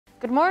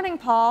Good morning,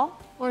 Paul.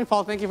 Morning,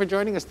 Paul. Thank you for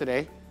joining us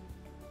today.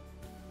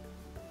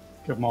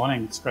 Good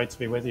morning. It's great to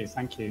be with you.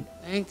 Thank you.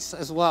 Thanks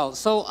as well.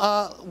 So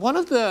one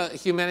of the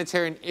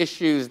humanitarian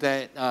issues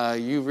that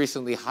you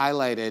recently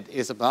highlighted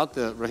is about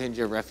the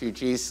Rohingya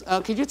refugees.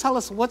 Could you tell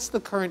us what's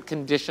the current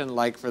condition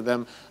like for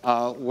them,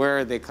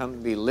 where they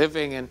currently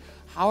living, and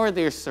how are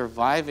they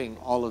surviving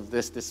all of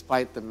this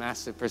despite the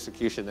massive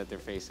persecution that they're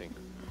facing?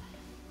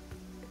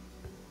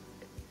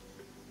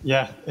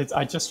 Yeah,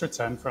 I just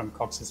returned from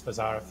Cox's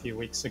Bazar a few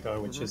weeks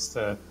ago, which is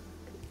the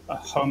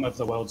home of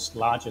the world's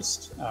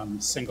largest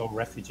single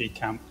refugee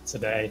camp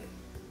today.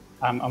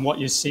 And what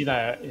you see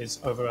there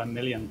is over 1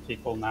 million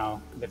people now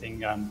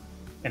living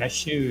in a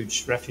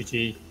huge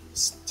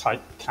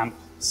refugee-type camp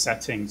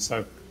setting.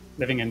 So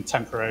living in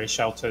temporary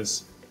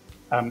shelters,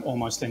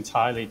 almost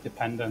entirely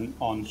dependent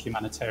on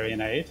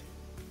humanitarian aid,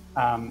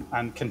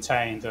 and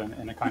contained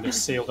in a kind of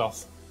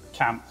sealed-off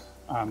camp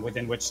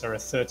within which there are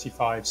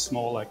 35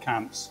 smaller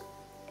camps.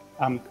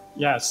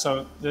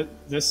 So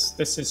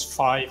this is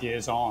 5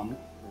 years on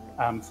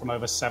from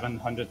over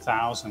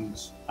 700,000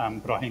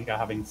 Rohingya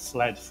having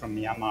fled from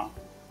Myanmar.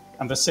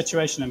 And the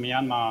situation in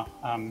Myanmar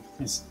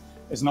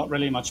is not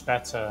really much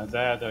better.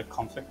 There, the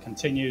conflict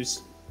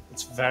continues.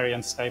 It's very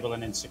unstable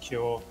and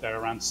insecure. There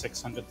are around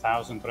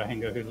 600,000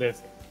 Rohingya who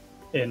live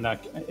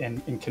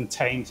in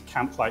contained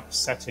camp-like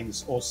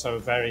settings, also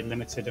very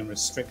limited and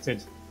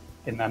restricted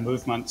in their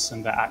movements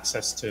and their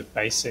access to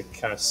basic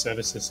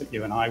services that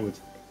you and I would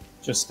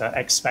just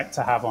expect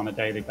to have on a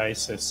daily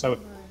basis. So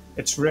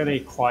it's really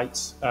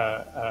quite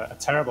a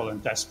terrible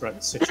and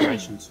desperate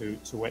situation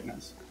to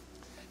witness.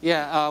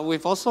 Yeah,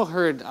 we've also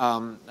heard,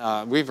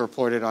 we've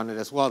reported on it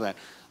as well, that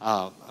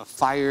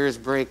fires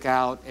break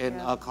out in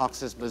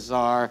Cox's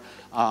Bazar.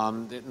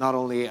 Not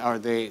only are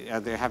they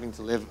having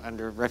to live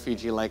under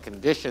refugee-like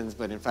conditions,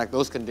 but in fact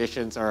those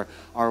conditions are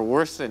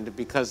worsened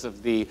because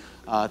of the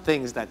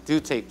things that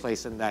do take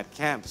place in that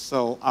camp.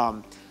 So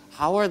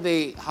how are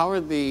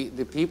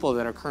the people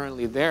that are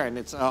currently there, and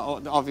it's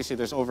obviously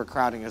there's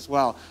overcrowding as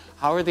well,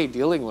 how are they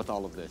dealing with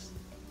all of this?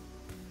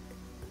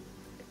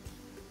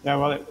 Yeah,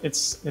 well,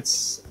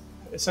 it's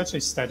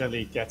actually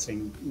steadily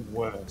getting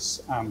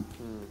worse.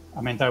 I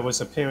mean, there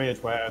was a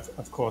period where,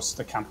 of course,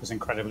 the camp was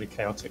incredibly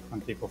chaotic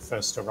when people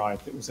first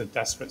arrived. It was a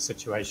desperate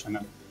situation,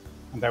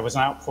 and there was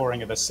an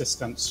outpouring of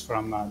assistance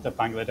from the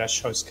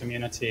Bangladesh host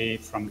community,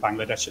 from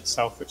Bangladesh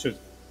itself, which has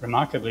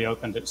remarkably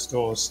opened its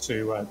doors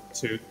to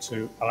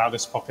allow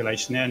this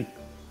population in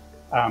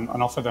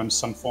and offer them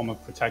some form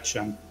of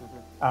protection.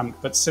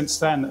 But since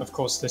then, of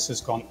course, this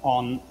has gone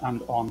on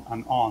and on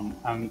and on.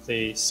 And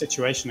the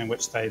situation in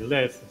which they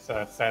live, with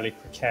a fairly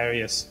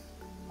precarious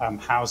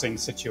housing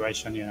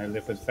situation,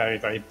 live with very,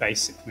 very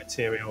basic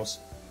materials,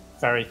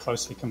 very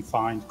closely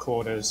confined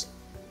quarters.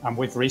 And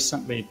we've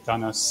recently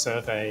done a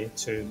survey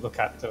to look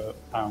at the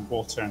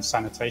water and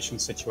sanitation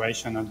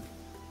situation. And,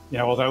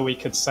 although we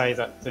could say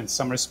that in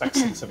some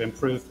respects things have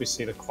improved, we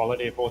see the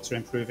quality of water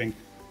improving.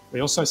 We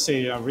also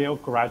see a real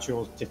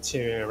gradual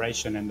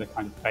deterioration in the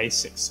kind of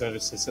basic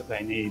services that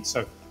they need.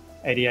 So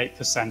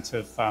 88%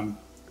 of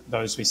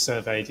those we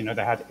surveyed,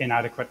 they had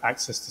inadequate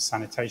access to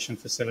sanitation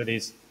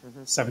facilities.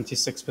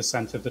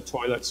 76% of the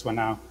toilets were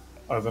now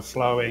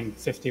overflowing.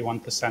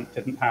 51%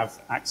 didn't have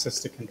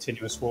access to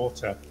continuous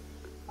water.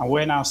 And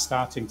we're now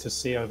starting to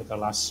see over the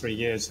last 3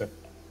 years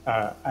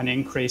an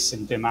increase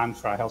in demand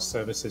for our health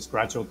services,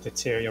 gradual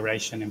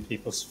deterioration in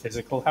people's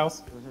physical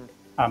health.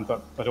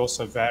 But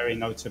also very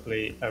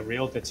notably a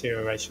real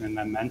deterioration in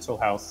their mental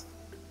health,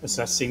 as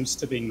there seems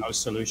to be no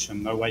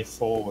solution, no way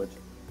forward.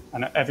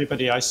 And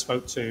everybody I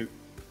spoke to,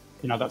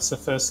 that's the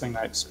first thing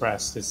they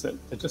expressed, is that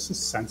there's just a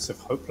sense of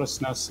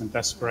hopelessness and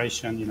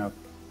desperation.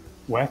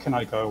 Where can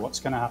I go?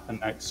 What's going to happen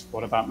next?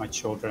 What about my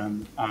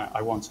children?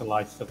 I want a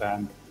life for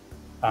them.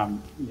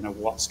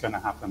 What's going to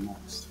happen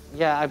next?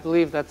 Yeah, I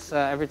believe that's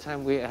every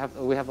time we have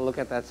a look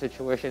at that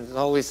situation, it's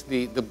always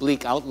the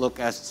bleak outlook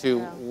as to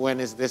when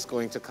is this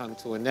going to come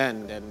to an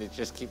end, and there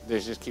just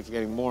keeps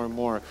getting more and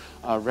more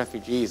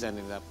refugees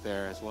ending up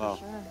there as well.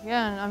 Sure.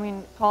 Yeah, and I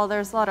mean, Paul,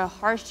 there's a lot of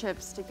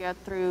hardships to get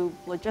through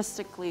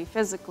logistically,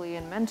 physically,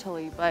 and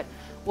mentally, but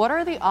what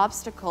are the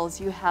obstacles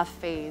you have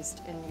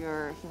faced in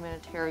your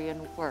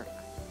humanitarian work?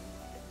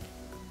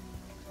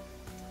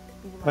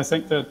 I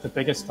think the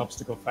biggest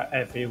obstacle for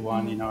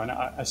everyone, and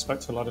I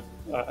spoke to a lot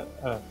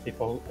of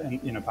people in,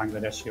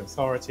 Bangladeshi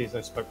authorities.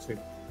 I spoke to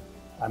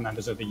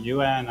members of the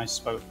UN. I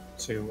spoke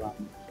to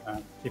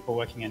people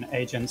working in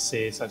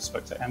agencies. I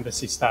spoke to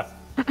embassy staff.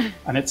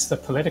 And it's the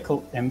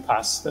political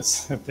impasse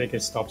that's the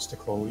biggest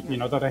obstacle. The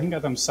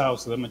Rohingya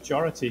themselves, the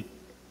majority,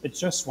 they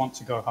just want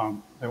to go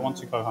home. They want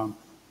to go home.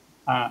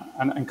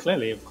 And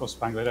clearly, of course,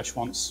 Bangladesh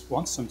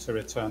wants them to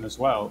return as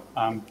well.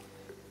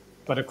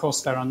 But of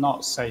course, there are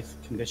not safe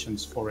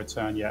conditions for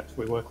return yet.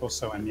 We work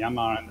also in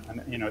Myanmar,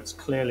 and it's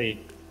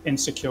clearly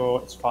insecure,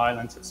 it's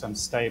violent, it's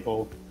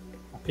unstable.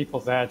 People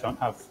there don't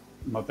have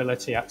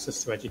mobility,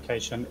 access to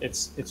education.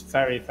 It's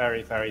very,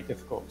 very, very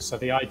difficult. So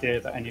the idea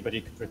that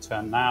anybody could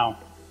return now,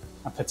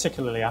 and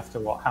particularly after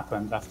what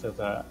happened, after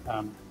the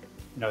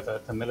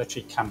the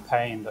military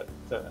campaign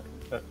that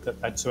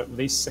led to at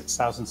least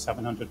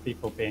 6,700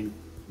 people being,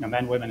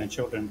 men, women, and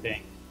children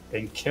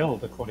being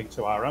killed, according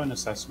to our own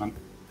assessment.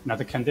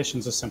 The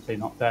conditions are simply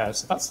not there.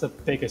 So that's the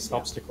biggest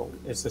obstacle,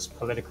 is this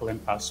political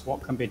impasse.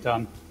 What can be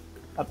done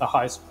at the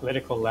highest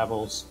political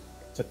levels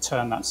to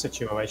turn that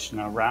situation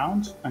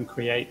around and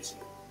create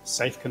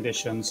safe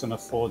conditions and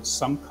afford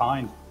some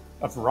kind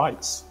of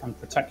rights and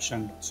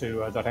protection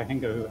to the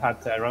Rohingya, who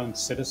had their own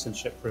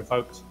citizenship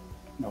revoked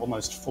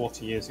almost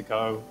 40 years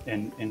ago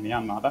in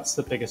Myanmar. That's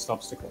the biggest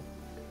obstacle.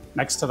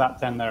 Next to that,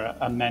 then, there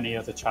are many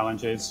other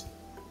challenges.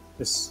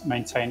 This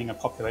maintaining a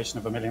population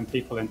of 1 million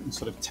people in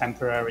sort of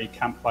temporary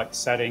camp-like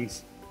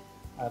settings.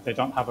 They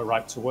don't have a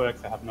right to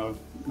work. They have no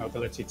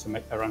ability to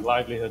make their own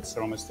livelihoods.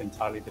 They're almost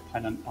entirely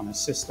dependent on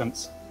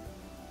assistance.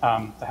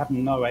 They have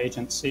no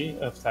agency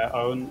of their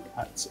own.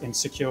 It's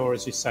insecure,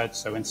 as you said,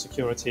 so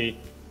insecurity.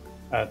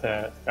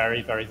 They're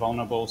very, very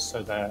vulnerable,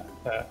 so they're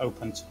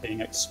open to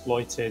being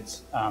exploited,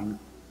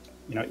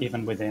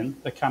 even within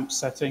the camp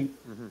setting.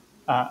 Mm-hmm.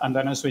 And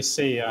then, as we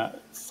see,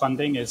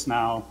 funding is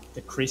now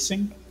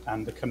decreasing,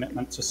 and the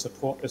commitment to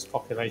support this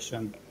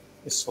population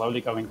is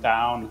slowly going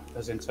down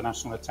as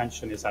international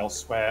attention is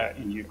elsewhere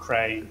in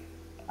Ukraine,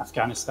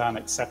 Afghanistan,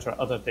 etc.,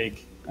 other big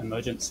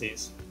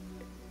emergencies.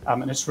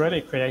 And it's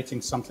really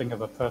creating something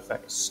of a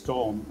perfect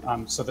storm.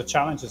 So the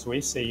challenges we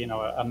see,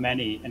 are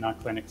many in our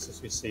clinics,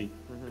 as we see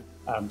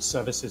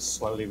services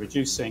slowly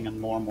reducing and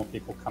more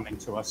people coming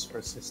to us for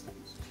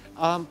assistance.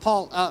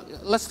 Paul,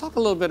 let's talk a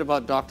little bit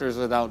about Doctors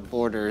Without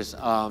Borders.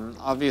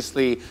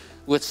 Obviously,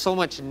 with so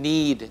much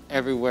need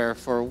everywhere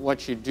for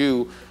what you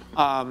do,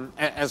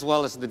 as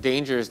well as the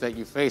dangers that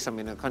you face. I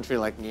mean, in a country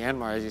like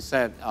Myanmar, as you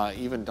said,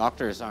 even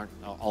doctors aren't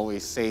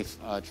always safe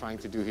trying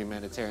to do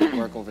humanitarian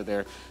work over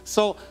there.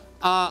 So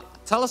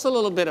tell us a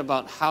little bit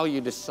about how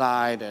you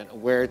decide and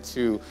where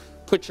to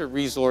put your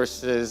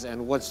resources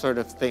and what sort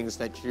of things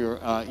that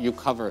you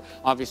cover.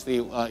 Obviously,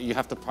 you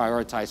have to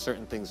prioritize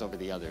certain things over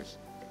the others.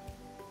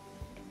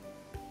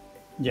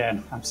 Yeah,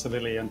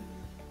 absolutely. And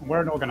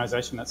we're an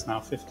organization that's now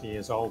 50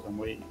 years old, and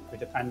we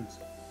depend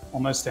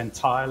almost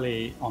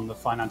entirely on the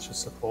financial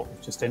support of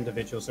just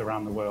individuals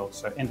around the world.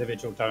 So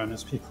individual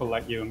donors, people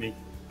like you and me,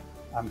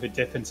 who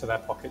dip into their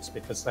pockets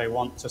because they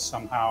want to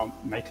somehow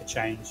make a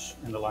change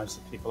in the lives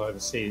of people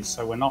overseas.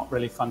 So we're not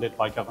really funded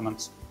by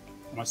governments,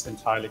 almost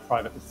entirely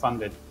privately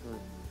funded.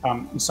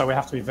 So we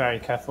have to be very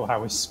careful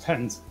how we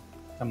spend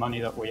the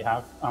money that we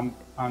have.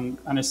 And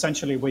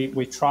essentially,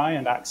 we try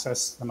and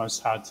access the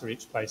most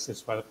hard-to-reach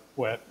places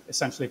where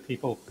essentially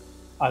people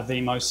are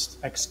the most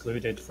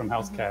excluded from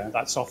healthcare.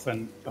 That's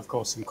often, of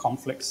course, in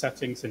conflict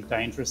settings, in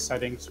dangerous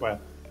settings where,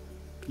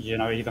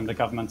 even the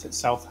government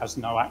itself has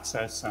no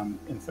access.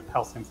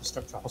 Health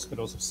infrastructure,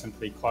 hospitals have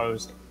simply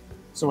closed.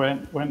 So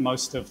we're in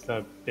most of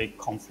the big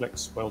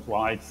conflicts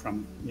worldwide,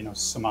 from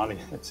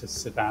Somalia to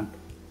Sudan,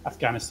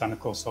 Afghanistan, of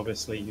course,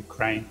 obviously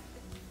Ukraine.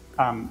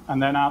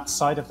 And then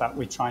outside of that,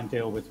 we try and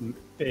deal with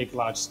big,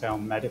 large-scale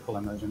medical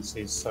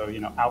emergencies. So,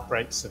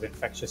 outbreaks of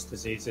infectious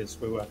diseases.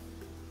 We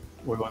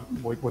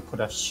put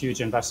a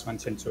huge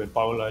investment into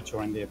Ebola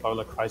during the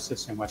Ebola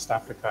crisis in West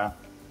Africa.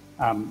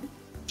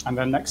 And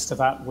then next to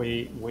that,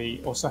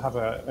 we also have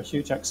a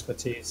huge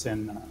expertise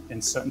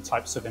in certain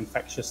types of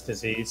infectious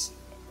disease.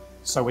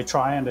 So we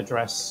try and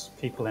address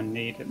people in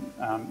need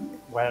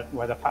where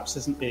there perhaps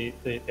isn't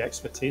the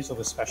expertise or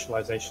the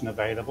specialization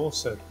available.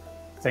 So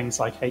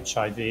things like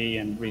HIV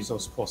and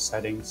resource-poor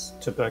settings,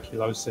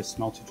 tuberculosis,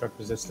 multi-drug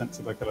resistant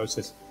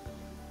tuberculosis.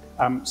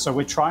 So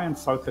we try and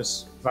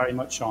focus very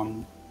much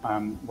on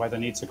where the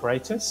needs are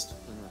greatest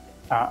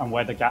and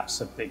where the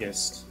gaps are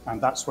biggest. And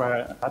that's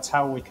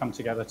how we come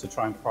together to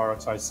try and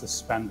prioritize the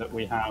spend that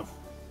we have.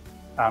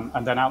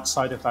 And then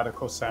outside of that, of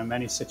course, there are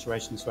many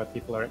situations where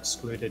people are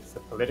excluded for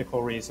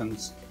political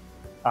reasons.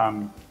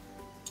 And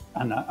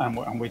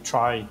we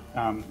try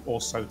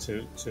also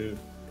to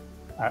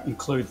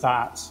include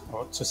that,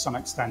 or to some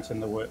extent, in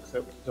the work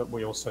that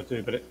we also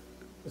do. But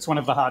it's one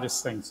of the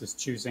hardest things, is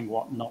choosing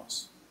what not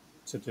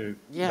to do.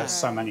 Yeah. There's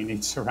so many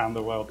needs around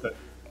the world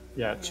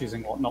that,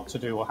 choosing what not to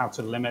do or how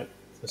to limit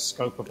the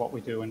scope of what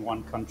we do in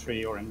one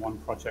country or in one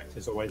project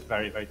is always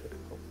very, very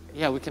difficult.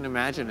 Yeah, we can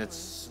imagine.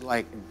 It's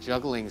like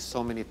juggling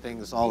so many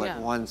things all at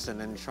once, and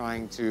then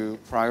trying to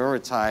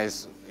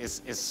prioritize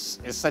is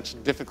such a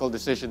difficult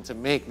decision to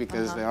make,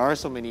 because there are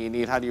so many in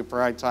need. How do you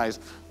prioritize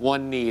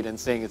one need and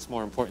saying it's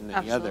more important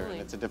than the other? And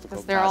it's a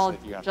difficult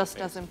task that you have to face.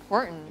 They're all just as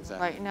important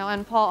right now.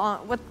 And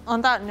Paul,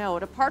 on that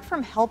note, apart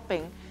from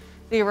helping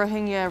the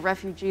Rohingya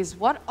refugees,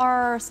 what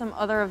are some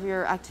other of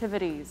your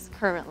activities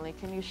currently?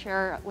 Can you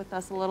share with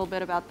us a little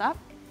bit about that?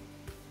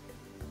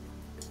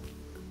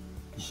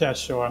 Yeah,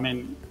 sure. I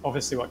mean,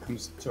 obviously what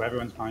comes to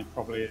everyone's mind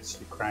probably is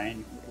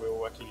Ukraine. We were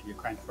working in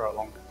Ukraine for a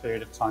long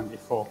period of time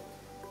before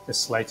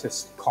this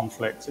latest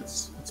conflict.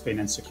 It's been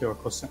insecure, of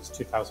course, since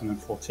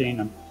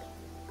 2014.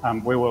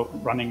 And we were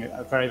running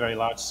a very, very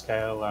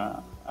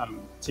large-scale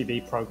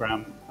TB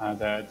program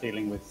there,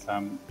 dealing with,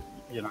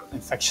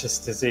 infectious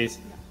disease.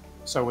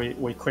 So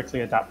we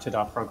quickly adapted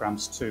our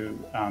programs to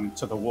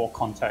the war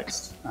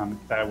context.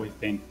 There we've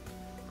been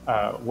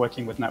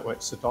working with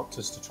networks of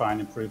doctors to try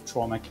and improve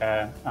trauma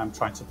care,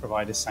 trying to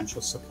provide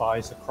essential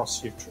supplies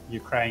across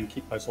Ukraine,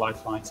 keep those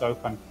lifelines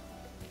open.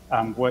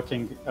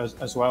 Working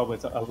as well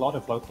with a lot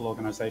of local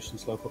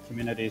organizations, local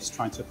communities,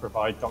 trying to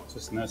provide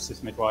doctors,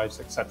 nurses, midwives,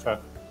 etc.,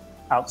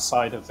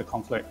 outside of the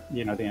conflict,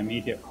 the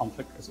immediate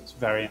conflict, because it's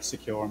very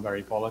insecure and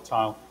very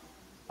volatile.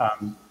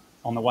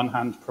 On the one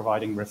hand,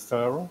 providing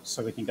referral,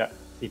 so we can get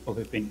people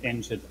who've been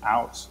injured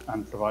out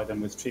and provide them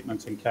with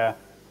treatment and care,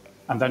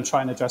 and then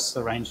try and address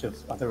the range of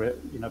other,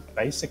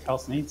 basic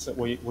health needs that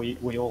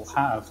we all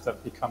have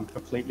that become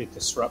completely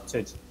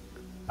disrupted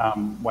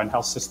when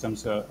health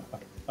systems are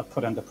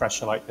put under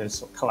pressure like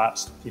this or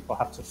collapsed. People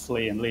have to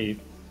flee and leave.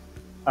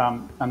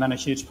 And then a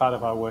huge part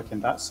of our work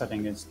in that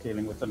setting is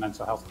dealing with the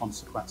mental health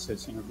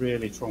consequences.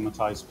 Really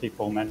traumatized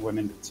people, men,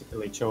 women,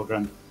 particularly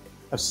children,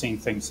 have seen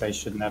things they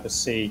should never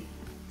see,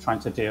 trying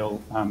to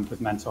deal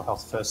with mental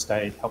health first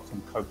aid, help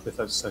them cope with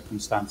those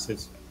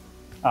circumstances.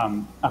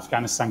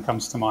 Afghanistan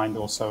comes to mind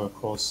also, of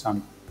course.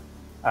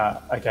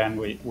 Again,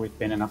 we've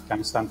been in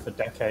Afghanistan for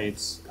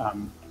decades,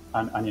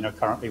 and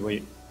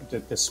currently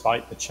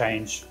despite the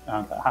change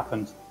that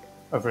happened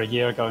over a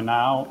year ago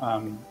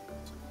now,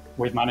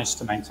 we've managed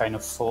to maintain a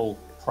full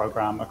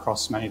program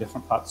across many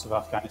different parts of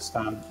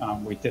Afghanistan.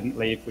 We didn't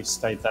leave, we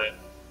stayed there,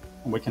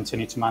 and we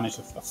continue to manage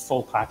a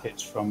full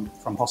package from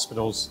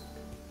hospitals,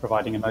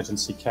 providing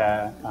emergency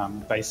care,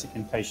 basic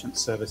inpatient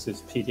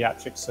services,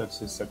 pediatric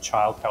services, so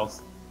child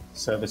health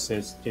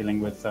services, dealing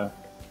with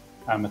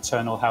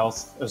maternal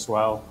health as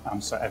well,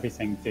 so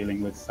everything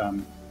dealing with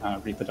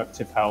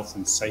reproductive health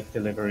and safe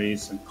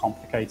deliveries and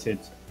complicated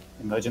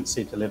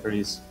emergency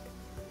deliveries,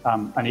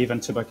 and even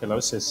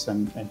tuberculosis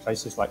in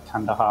places like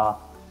Kandahar.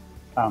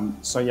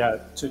 So yeah,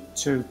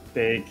 two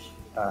big,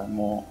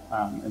 more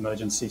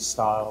emergency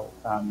style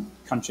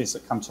countries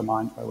that come to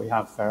mind where we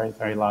have very,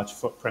 very large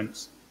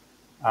footprints.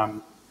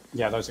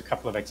 Yeah, those are a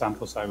couple of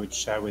examples I would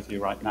share with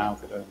you right now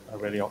that are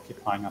really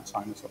occupying our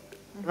time as well.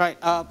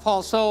 Right,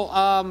 Paul, so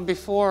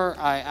before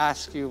I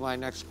ask you my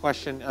next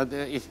question,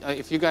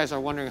 if you guys are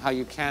wondering how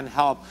you can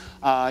help,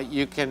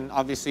 you can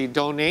obviously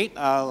donate.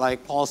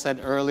 Like Paul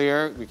said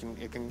earlier,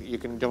 you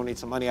can donate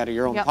some money out of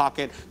your own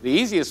pocket. The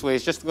easiest way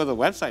is just to go to the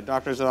website,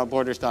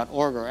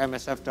 doctorswithoutborders.org or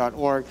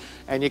msf.org,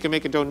 and you can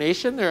make a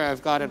donation there.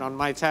 I've got it on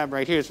my tab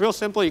right here. It's real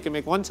simple. You can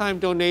make one-time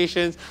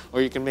donations,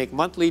 or you can make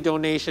monthly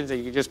donations, and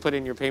you can just put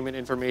in your payment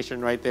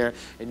information right there,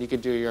 and you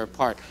can do your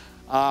part.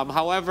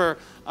 However,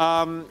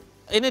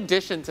 in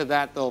addition to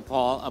that, though,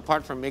 Paul,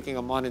 apart from making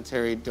a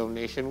monetary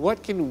donation,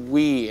 what can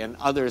we and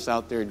others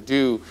out there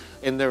do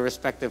in their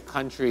respective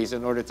countries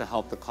in order to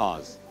help the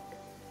cause?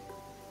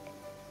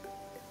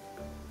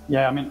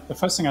 Yeah, I mean, the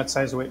first thing I'd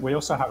say is we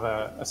also have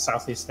a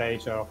Southeast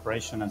Asia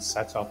operation and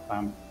set up.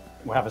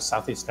 We have a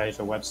Southeast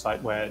Asia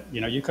website where,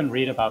 you can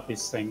read about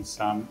these things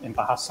in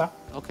Bahasa.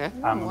 Okay.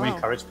 And we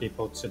encourage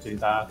people to do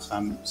that.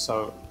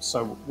 So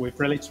we've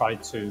really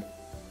tried to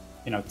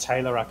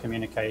tailor our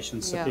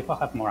communications so people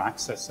have more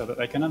access so that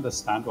they can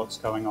understand what's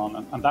going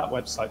on. And that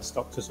website's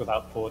Doctors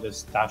Without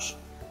Borders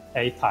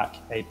APAC,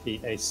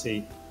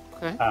 APAC,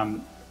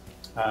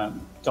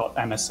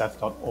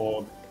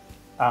 .msf.org.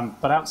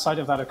 But outside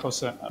of that, of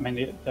course, I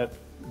mean,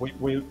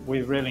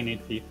 we really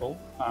need people.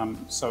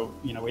 So,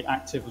 we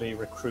actively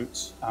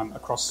recruit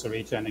across the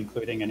region,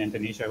 including in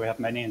Indonesia. We have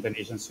many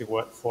Indonesians who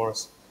work for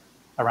us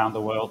around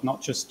the world,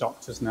 not just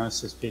doctors,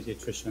 nurses,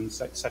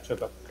 pediatricians, etc.,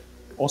 but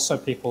also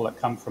people that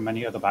come from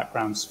many other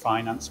backgrounds,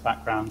 finance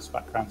backgrounds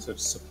of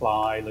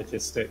supply,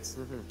 logistics.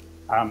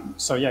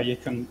 So yeah, you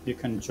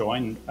can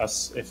join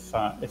us if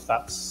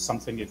that's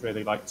something you'd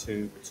really like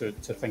to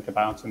think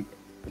about. And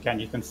again,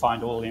 you can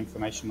find all the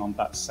information on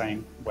that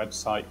same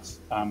website,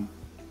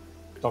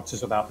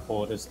 Doctors Without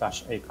Borders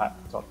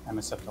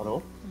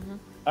APAC.msf.org.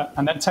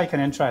 And then take an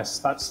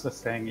interest. That's the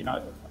thing.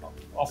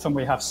 Often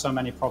we have so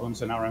many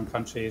problems in our own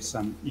countries,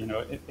 and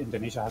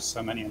Indonesia has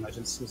so many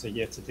emergencies a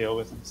year to deal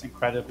with, and it's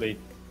incredibly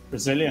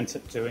resilient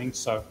at doing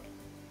so.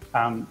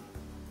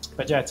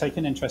 But yeah, take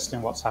an interest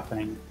in what's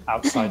happening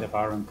outside of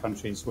our own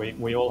countries.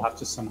 We all have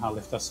to somehow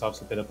lift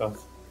ourselves a bit above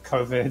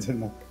COVID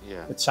and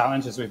the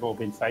challenges we've all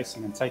been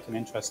facing, and take an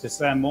interest. Is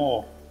there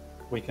more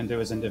we can do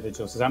as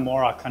individuals? Is there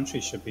more our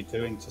country should be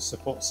doing to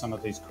support some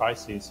of these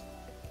crises?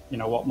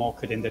 What more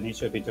could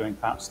Indonesia be doing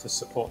perhaps to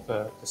support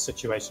the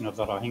situation of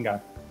the Rohingya?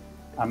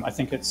 I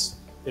think it's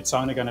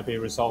only going to be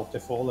resolved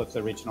if all of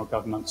the regional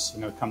governments,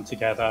 come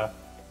together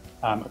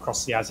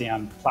across the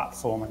ASEAN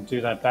platform and do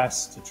their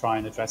best to try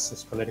and address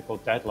this political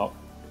deadlock.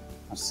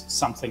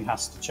 Something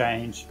has to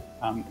change.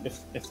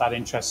 If that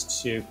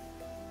interests you,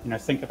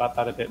 think about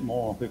that a bit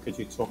more. Who could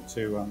you talk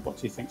to? What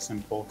do you think is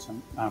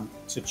important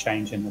to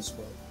change in this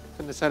world?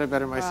 couldn't have said it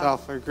better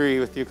myself. I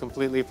agree with you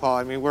completely, Paul.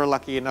 I mean, we're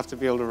lucky enough to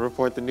be able to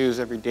report the news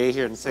every day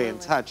here and stay in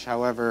touch.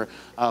 However,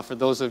 for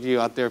those of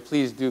you out there,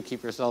 please do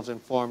keep yourselves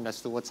informed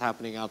as to what's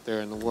happening out there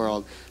in the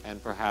world,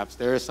 and perhaps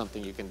there is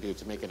something you can do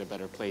to make it a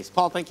better place.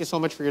 Paul, thank you so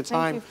much for your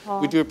time. Thank you,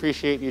 Paul. We do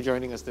appreciate you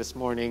joining us this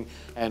morning,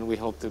 and we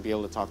hope to be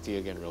able to talk to you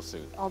again real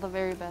soon. All the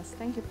very best.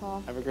 Thank you,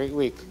 Paul. Have a great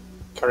week.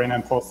 Karina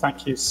and Paul,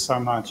 thank you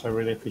so much. I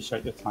really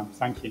appreciate your time.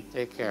 Thank you.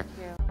 Take care.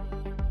 Thank you.